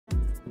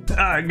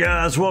Alright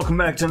guys, welcome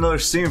back to another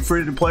Steam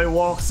free-to-play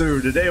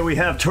walkthrough. Today we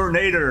have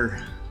Tornado,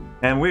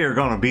 and we are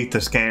gonna beat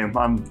this game.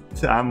 I'm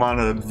on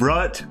a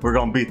rut. We're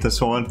gonna beat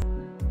this one.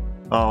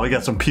 Oh, we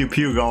got some pew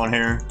pew going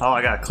here. Oh,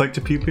 I gotta click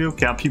to pew pew.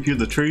 Can I pew pew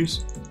the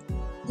trees?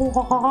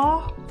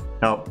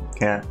 Nope,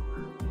 can't.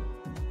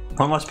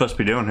 What am I supposed to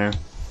be doing here?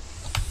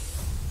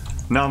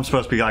 No, I'm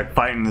supposed to be like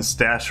fighting this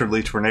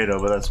dastardly tornado,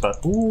 but that's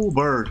about— ooh,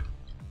 bird.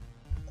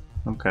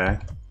 Okay.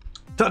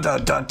 Dun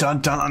dun dun dun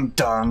dun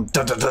dun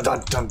dun dun dun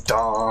dun dun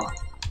dun.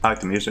 I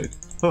like the music.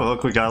 Oh,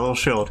 look, we got a little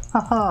shield.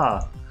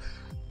 Haha.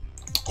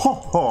 Ho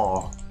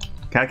ho.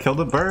 Can I kill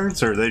the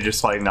birds, or are they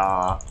just like,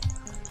 nah?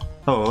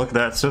 Oh, look at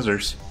that,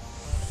 scissors.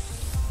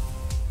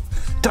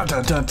 Dun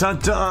dun dun dun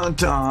dun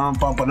dun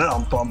bum bum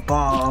bum bum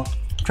bum.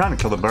 I'm trying to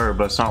kill the bird,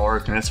 but it's not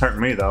working. It's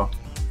hurting me though.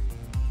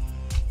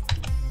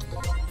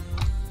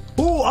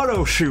 Ooh,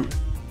 auto shoot.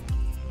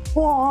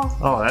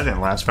 Oh, that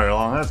didn't last very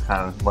long. That's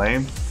kind of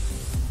lame.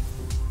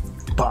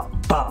 Bop,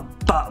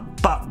 bop,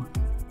 bop, bop.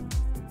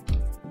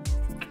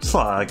 It's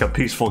like a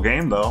peaceful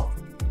game, though.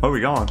 Where are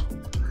we going?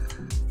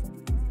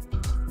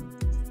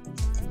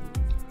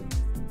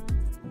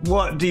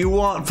 What do you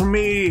want from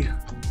me? I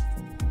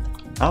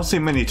don't see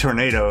many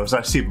tornadoes.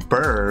 I see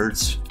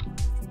birds.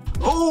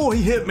 Oh,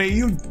 he hit me,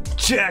 you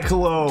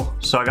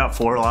jackalope. So I got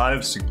 4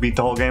 lives to beat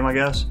the whole game, I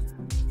guess.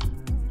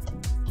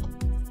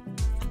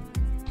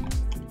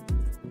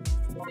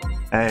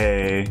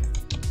 Hey.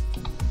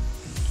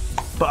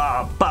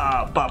 Ba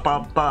ba ba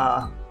ba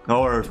ba.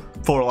 Or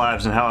 4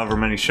 lives and however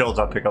many shields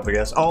I pick up, I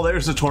guess. Oh,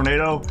 there's the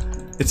tornado.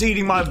 It's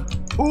eating my—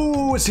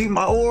 ooh, it's eating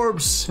my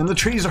orbs, and the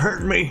trees are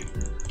hurting me.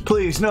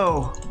 Please,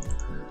 no.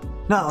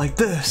 Not like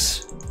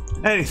this.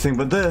 Anything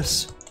but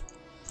this.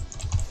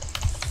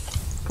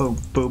 Boop,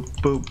 boop,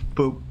 boop,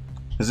 boop.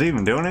 Is it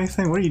even doing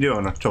anything? What are you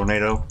doing, a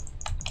tornado?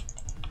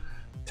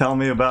 Tell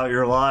me about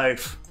your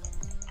life.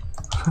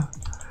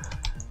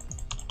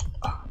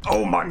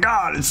 Oh my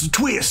god, it's a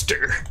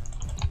twister.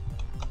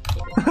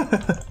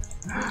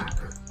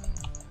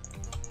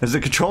 Is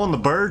it controlling the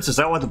birds? Is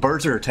that why the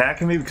birds are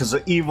attacking me? Because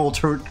of the evil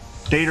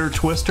Tornado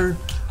Twister?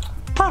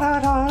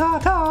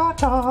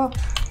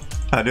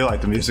 I do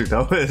like the music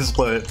though. It's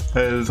lit.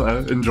 It is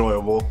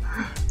enjoyable.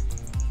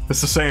 It's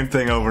the same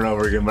thing over and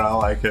over again, but I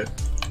like it.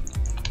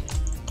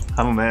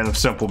 I'm a man of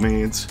simple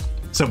means,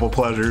 simple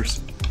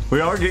pleasures.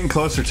 We are getting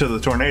closer to the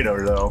tornado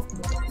though.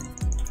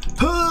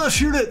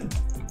 Shoot it!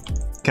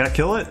 Can I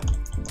kill it?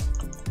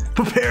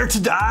 Prepare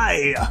to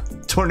die,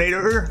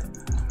 tornado.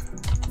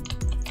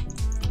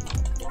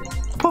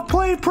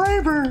 Play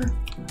Praber.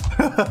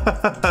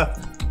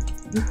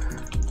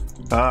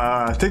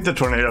 I think the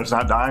tornado's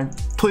not dying.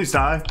 Please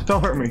die.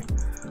 Don't hurt me.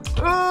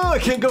 Oh, I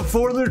can't go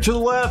further to the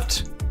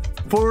left.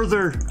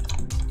 Further.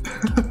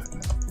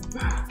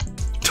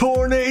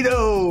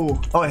 Tornado.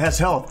 Oh, it has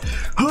health.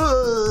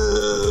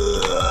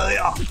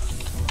 Yeah.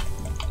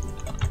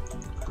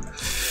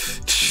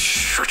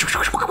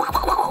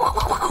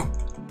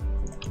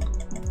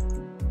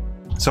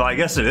 So I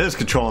guess it is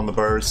controlling the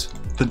birds.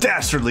 The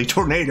dastardly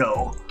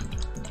tornado.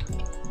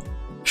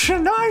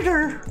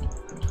 Schneider.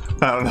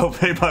 I don't know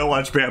if anybody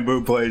watched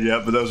Bamboo played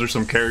yet, but those are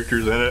some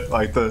characters in it.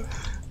 Like the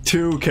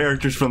 2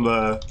 characters from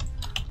the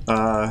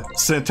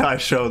Sentai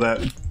show that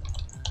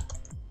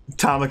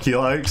Tamaki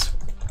likes.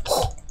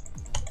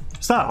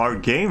 It's not a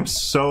hard game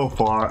so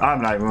far.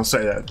 I'm not even gonna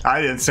say that.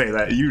 I didn't say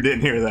that. You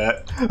didn't hear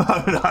that.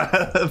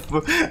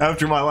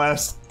 After my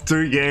last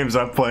 3 games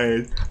I've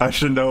played, I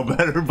should know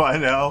better by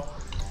now.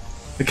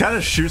 It kind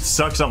of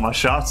sucks up my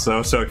shots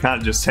though, so it kind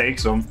of just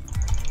takes them.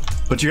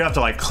 But you have to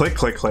like click,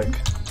 click, click.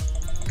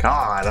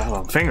 God,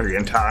 I'm finger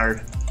getting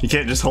tired. You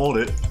can't just hold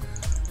it.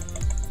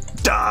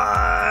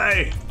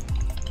 Die!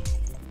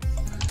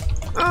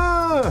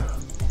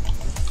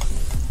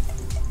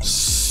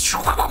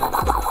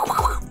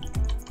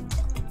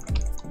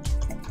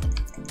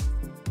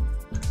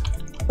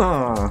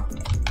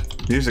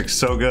 Music's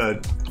so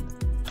good.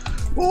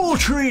 Oh,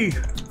 tree!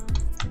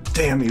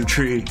 Damn you,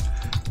 tree.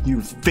 You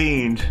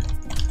fiend.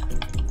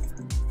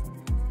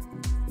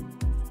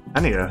 I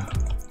need a—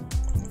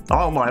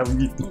 oh, my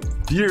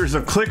years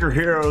of clicker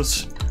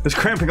heroes is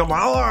cramping up my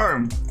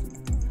arm.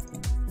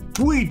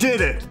 We did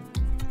it.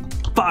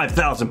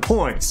 5,000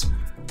 points.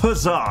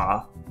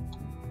 Huzzah.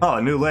 Oh,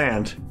 a new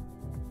land.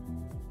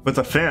 With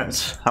a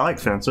fence. I like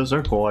fences.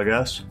 They're cool, I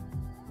guess.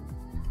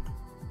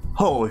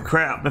 Holy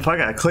crap. If I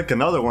gotta click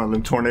another one of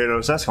them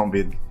tornadoes, that's gonna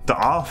be the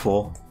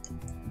awful.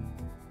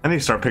 I need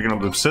to start picking up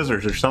them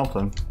scissors or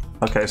something.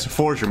 Okay, so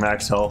 4 is your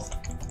max health,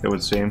 it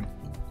would seem.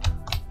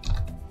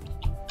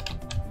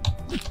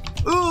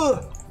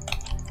 Ugh!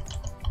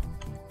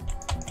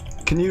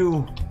 Can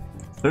you—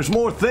 there's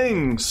more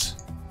things!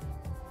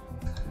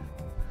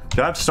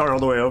 Do I have to start all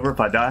the way over if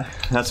I die?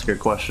 That's a good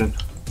question.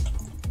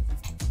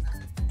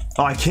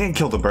 Oh, I can't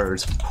kill the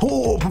birds.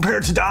 Oh, prepare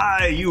to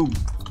die, you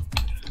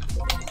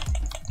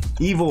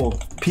evil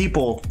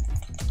people.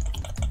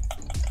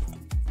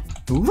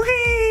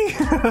 Whee!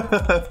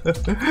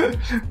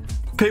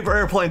 Paper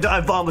airplane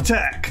dive bomb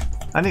attack.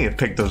 I need to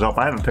pick those up.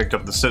 I haven't picked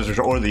up the scissors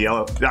or the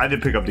yellow. I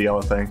did pick up the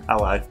yellow thing. I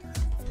lied.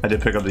 I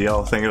did pick up the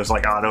yellow thing. It was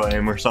like auto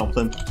aim or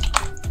something.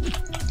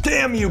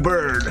 Damn you,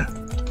 bird!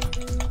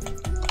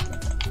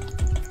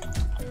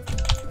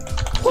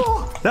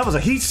 Oh, that was a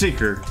heat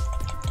seeker.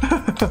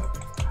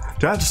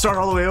 Do I have to start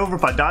all the way over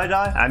if I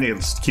die? I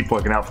need to keep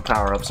looking out for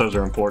power-ups. Those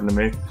are important to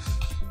me.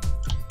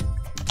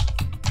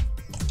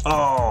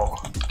 Oh,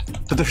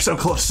 but they're so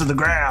close to the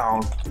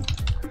ground.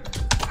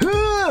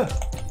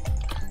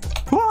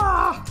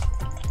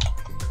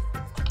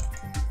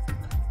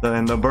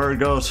 Then the bird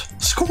goes,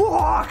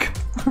 squawk!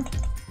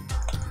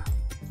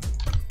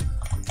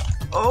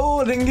 Oh,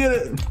 I didn't get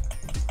it.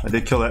 I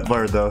did kill that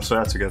bird though, so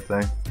that's a good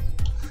thing.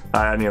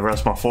 I need to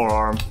rest my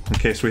forearm in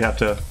case we have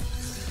to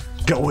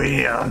go in.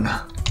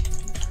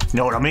 You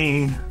know what I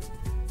mean?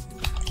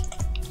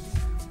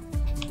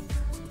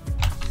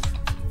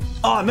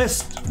 Oh, I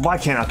missed. Why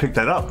can't I pick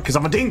that up? Because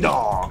I'm a ding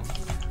dong.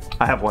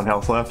 I have 1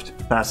 health left.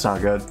 That's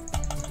not good.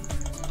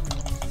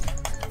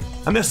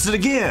 I missed it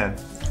again.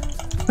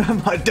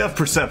 My depth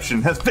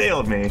perception has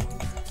failed me.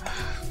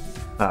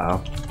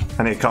 Uh-oh.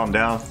 I need to calm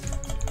down,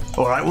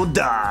 or I will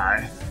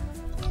die.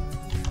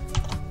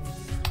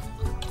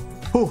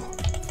 Ooh.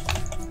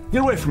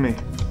 Get away from me.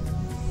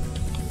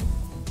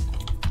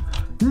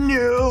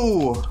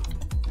 No!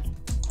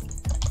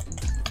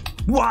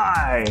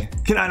 Why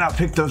can I not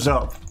pick those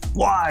up?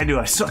 Why do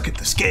I suck at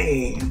this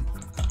game?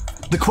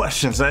 The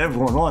questions that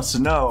everyone wants to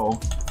know.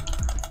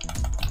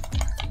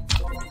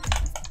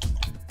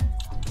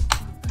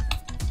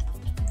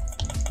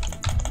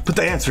 But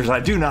the answers I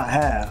do not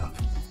have.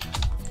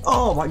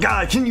 Oh my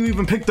god, can you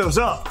even pick those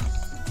up?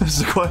 This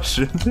is a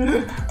question.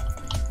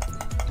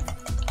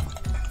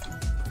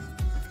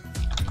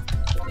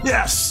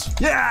 Yes!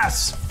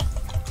 Yes!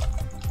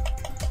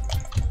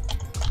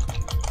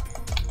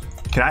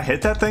 Can I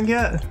hit that thing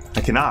yet?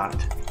 I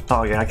cannot.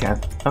 Oh yeah, I can.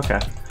 Okay.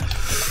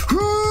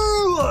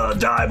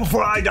 Die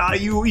before I die,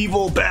 you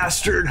evil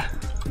bastard!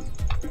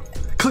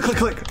 Click, click,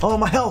 click! Oh,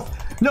 my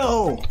health!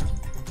 No!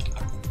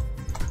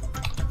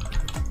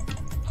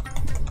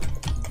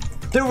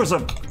 There was a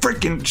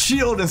freaking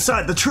shield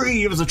inside the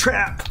tree! It was a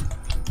trap!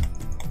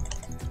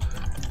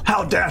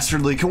 How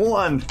dastardly can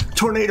one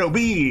tornado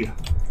be?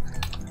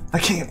 I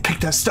can't pick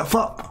that stuff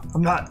up.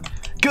 I'm not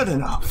good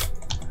enough.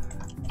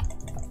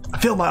 I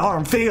feel my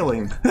arm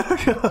failing.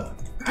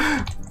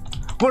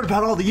 What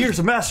about all the years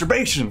of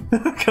masturbation?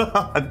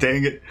 God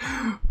dang it.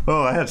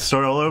 Oh, I had to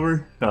start all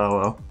over? Oh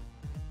well.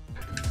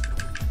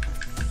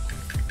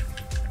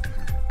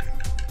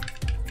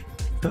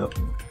 Oh.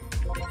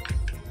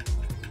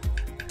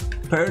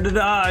 Prepare to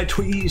die,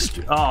 Tweest.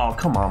 Oh,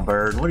 come on,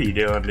 bird. What are you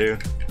doing,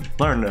 dude?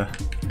 Learn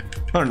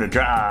to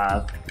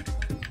drive.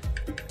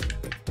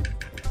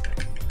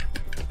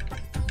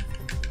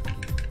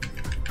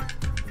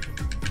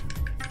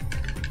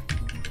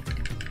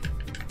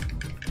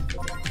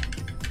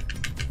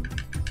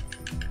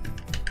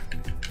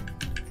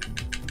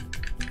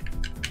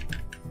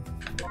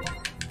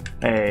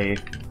 Hey,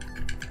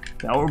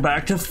 now we're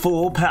back to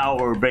full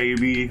power,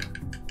 baby.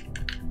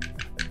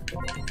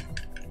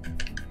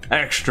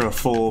 Extra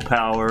full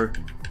power.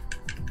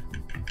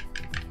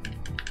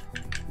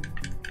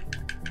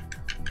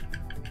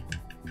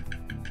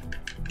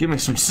 Give me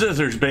some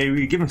scissors,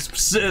 baby. Give me some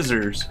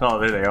scissors. Oh,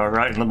 there they are,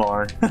 right in the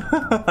barn.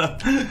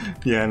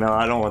 Yeah, no,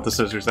 I don't want the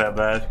scissors that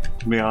bad,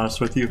 to be honest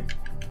with you.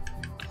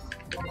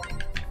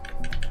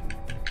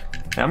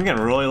 I'm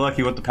getting really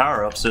lucky with the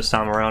power-ups this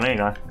time around, ain't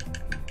I?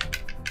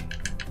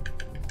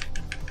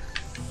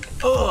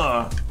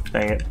 Ugh!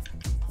 Dang it.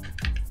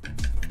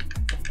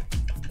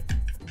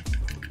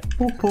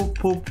 Whoop,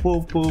 whoop, whoop,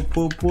 whoop, whoop,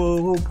 whoop,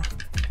 whoop.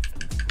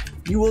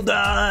 You will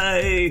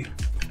die!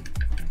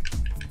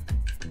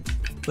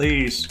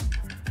 Please.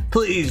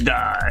 Please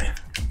die.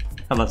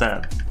 How about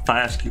that? If I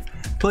ask you,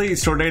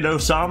 please, Tornado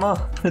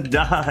Sama,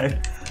 die.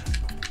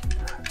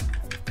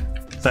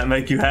 Does that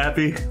make you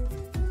happy?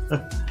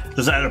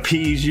 Does that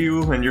appease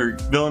you and your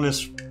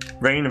villainous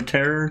reign of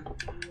terror?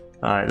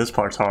 Alright, this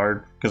part's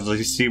hard, because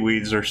these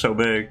seaweeds are so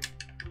big.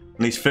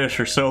 And these fish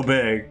are so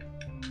big.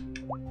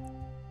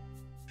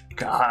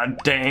 God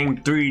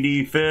dang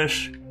 3D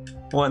fish.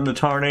 What in the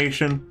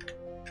tarnation?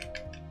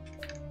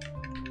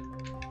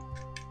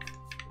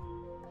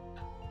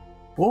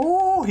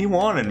 Oh, he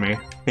wanted me.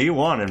 He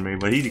wanted me,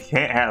 but he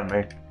can't have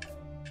me.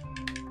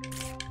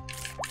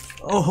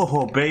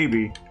 Oh,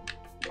 baby.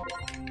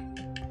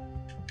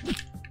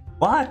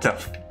 What the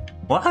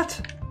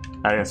what?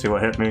 I didn't see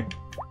what hit me.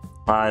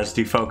 My eyes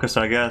defocus,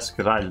 I guess,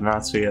 because I did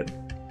not see it.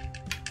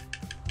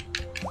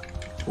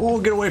 Oh,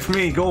 get away from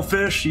me,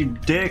 goldfish, you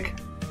dick.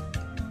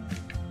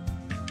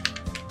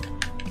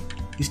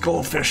 These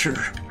goldfish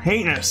are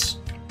heinous.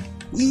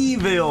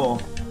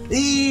 Evil.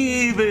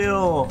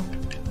 Evil.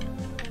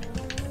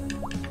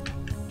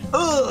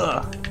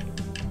 Ugh.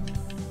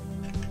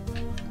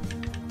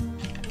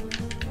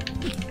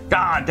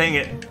 God dang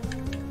it.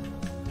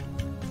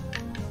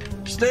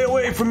 Stay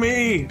away from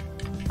me.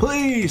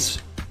 Please.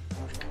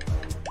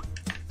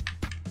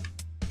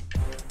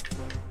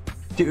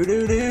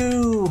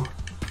 Do-do-do.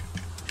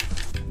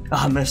 Oh,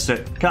 I missed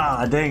it.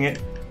 God dang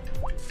it.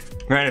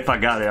 Granted, if I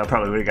got it, I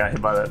probably would have got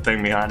hit by that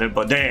thing behind it,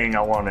 but dang,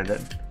 I wanted it.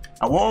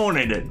 I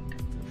wanted it!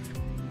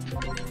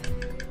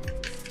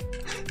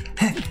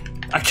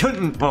 I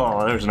couldn't.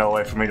 Oh, there's no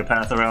way for me to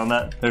path around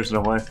that. There's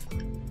no way.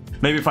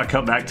 Maybe if I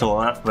cut back to the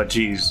left, but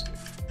geez,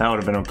 that would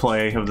have been a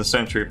play of the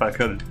century if I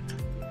could.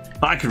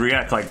 If I could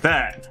react like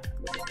that,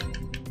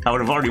 I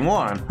would have already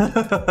won.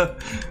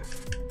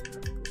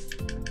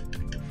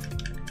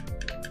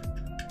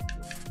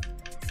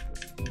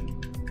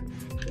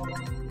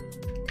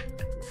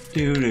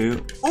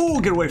 Doo-doo.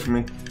 Oh, get away from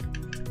me.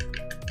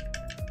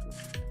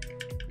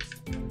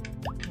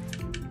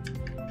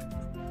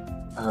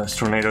 This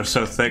tornado's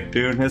so thick,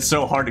 dude. It's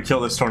so hard to kill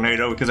this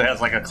tornado because it has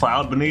like a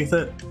cloud beneath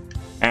it.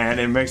 And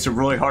it makes it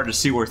really hard to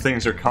see where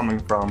things are coming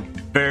from.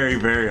 Very,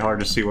 very hard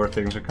to see where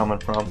things are coming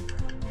from.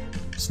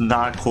 It's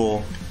not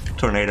cool,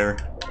 tornado.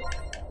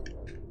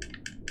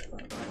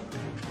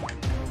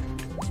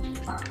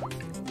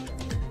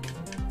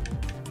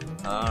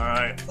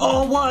 Alright.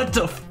 Oh, what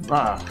the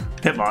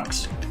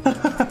hitbox.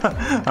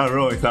 I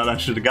really thought I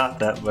should have got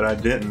that, but I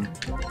didn't.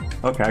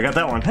 Okay, I got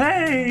that one.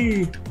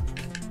 Hey!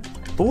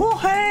 Oh,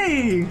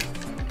 hey!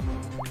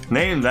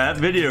 Name that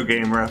video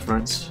game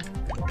reference.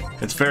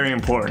 It's very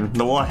important.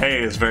 The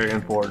 "wah-hey" is very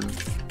important.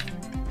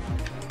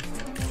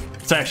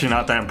 It's actually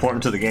not that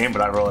important to the game,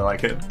 but I really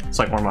like it. It's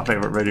like one of my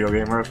favorite video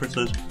game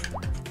references.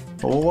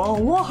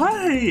 Oh,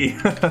 wah-hey!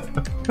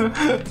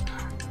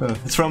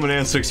 It's from an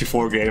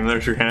N64 game.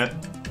 There's your hint.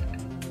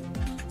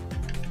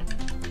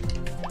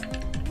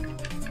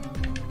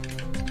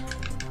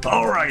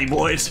 Alrighty,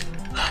 boys.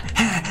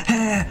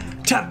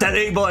 Tap that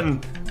A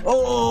button.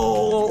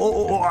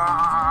 Oh,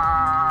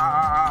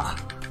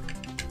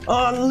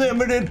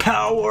 unlimited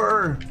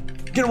power!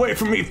 Get away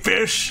from me,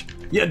 fish!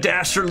 You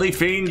dastardly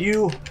fiend,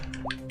 you!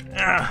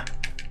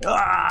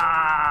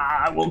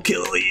 I will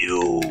kill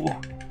you!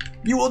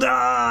 You will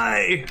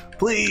die!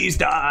 Please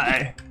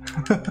die!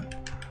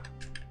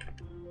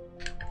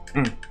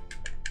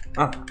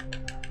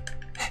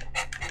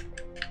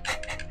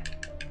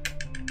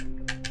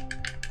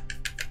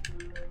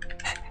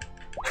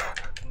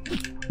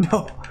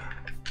 No!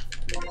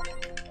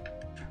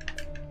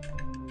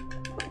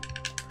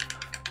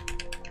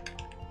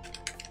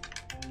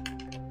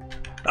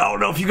 I don't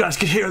know if you guys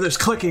can hear this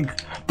clicking,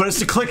 but it's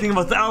the clicking of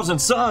 1,000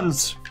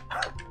 suns.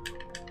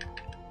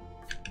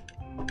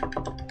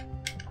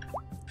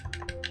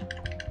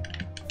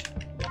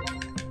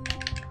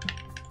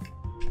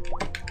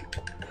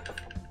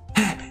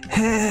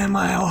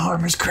 My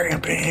arm is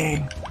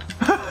cramping.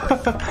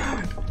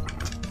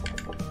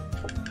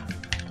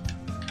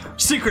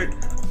 Secret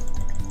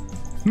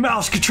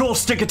mouse control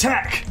stick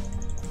attack.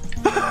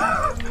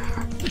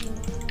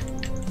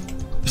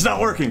 It's not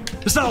working.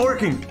 It's not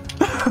working.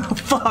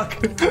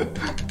 Fuck!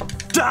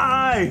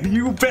 Die,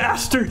 you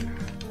bastard!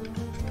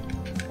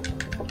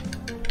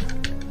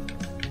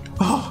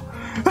 Oh.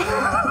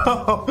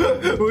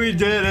 We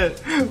did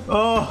it!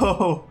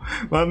 Oh,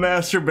 my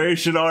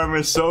masturbation arm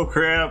is so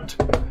cramped.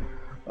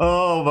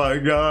 Oh my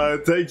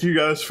god, thank you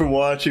guys for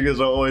watching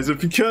as always.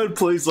 If you could,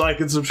 please like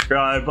and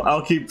subscribe.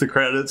 I'll keep the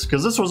credits,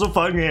 because this was a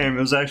fun game.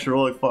 It was actually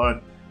really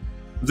fun.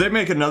 If they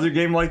make another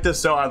game like this,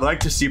 though, I'd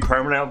like to see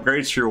permanent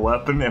upgrades to your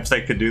weapon, if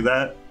they could do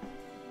that.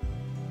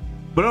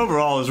 But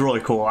overall, it was really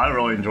cool. I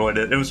really enjoyed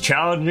it. It was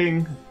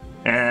challenging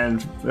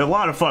and a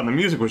lot of fun. The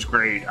music was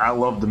great. I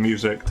loved the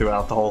music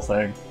throughout the whole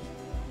thing.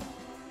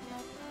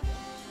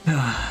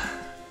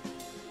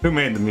 Who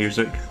made the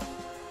music?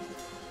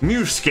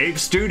 Musescape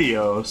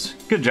Studios.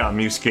 Good job,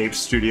 Musescape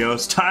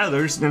Studios.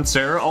 Tyler's and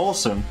Sarah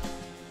Olson.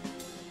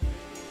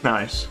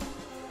 Nice.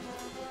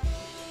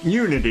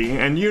 Unity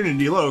and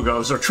Unity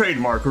logos are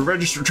trademark or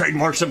registered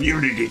trademarks of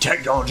Unity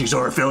technologies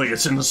or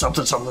affiliates in the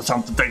something something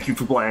something. Thank you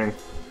for playing.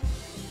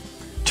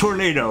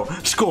 Tornado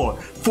score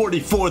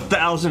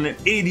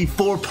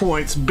 44,084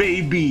 points,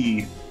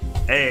 baby.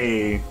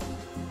 Hey.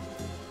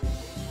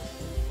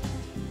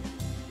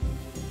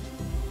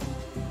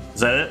 Is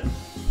that it?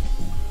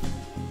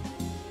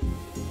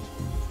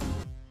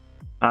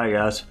 Alright,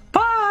 guys.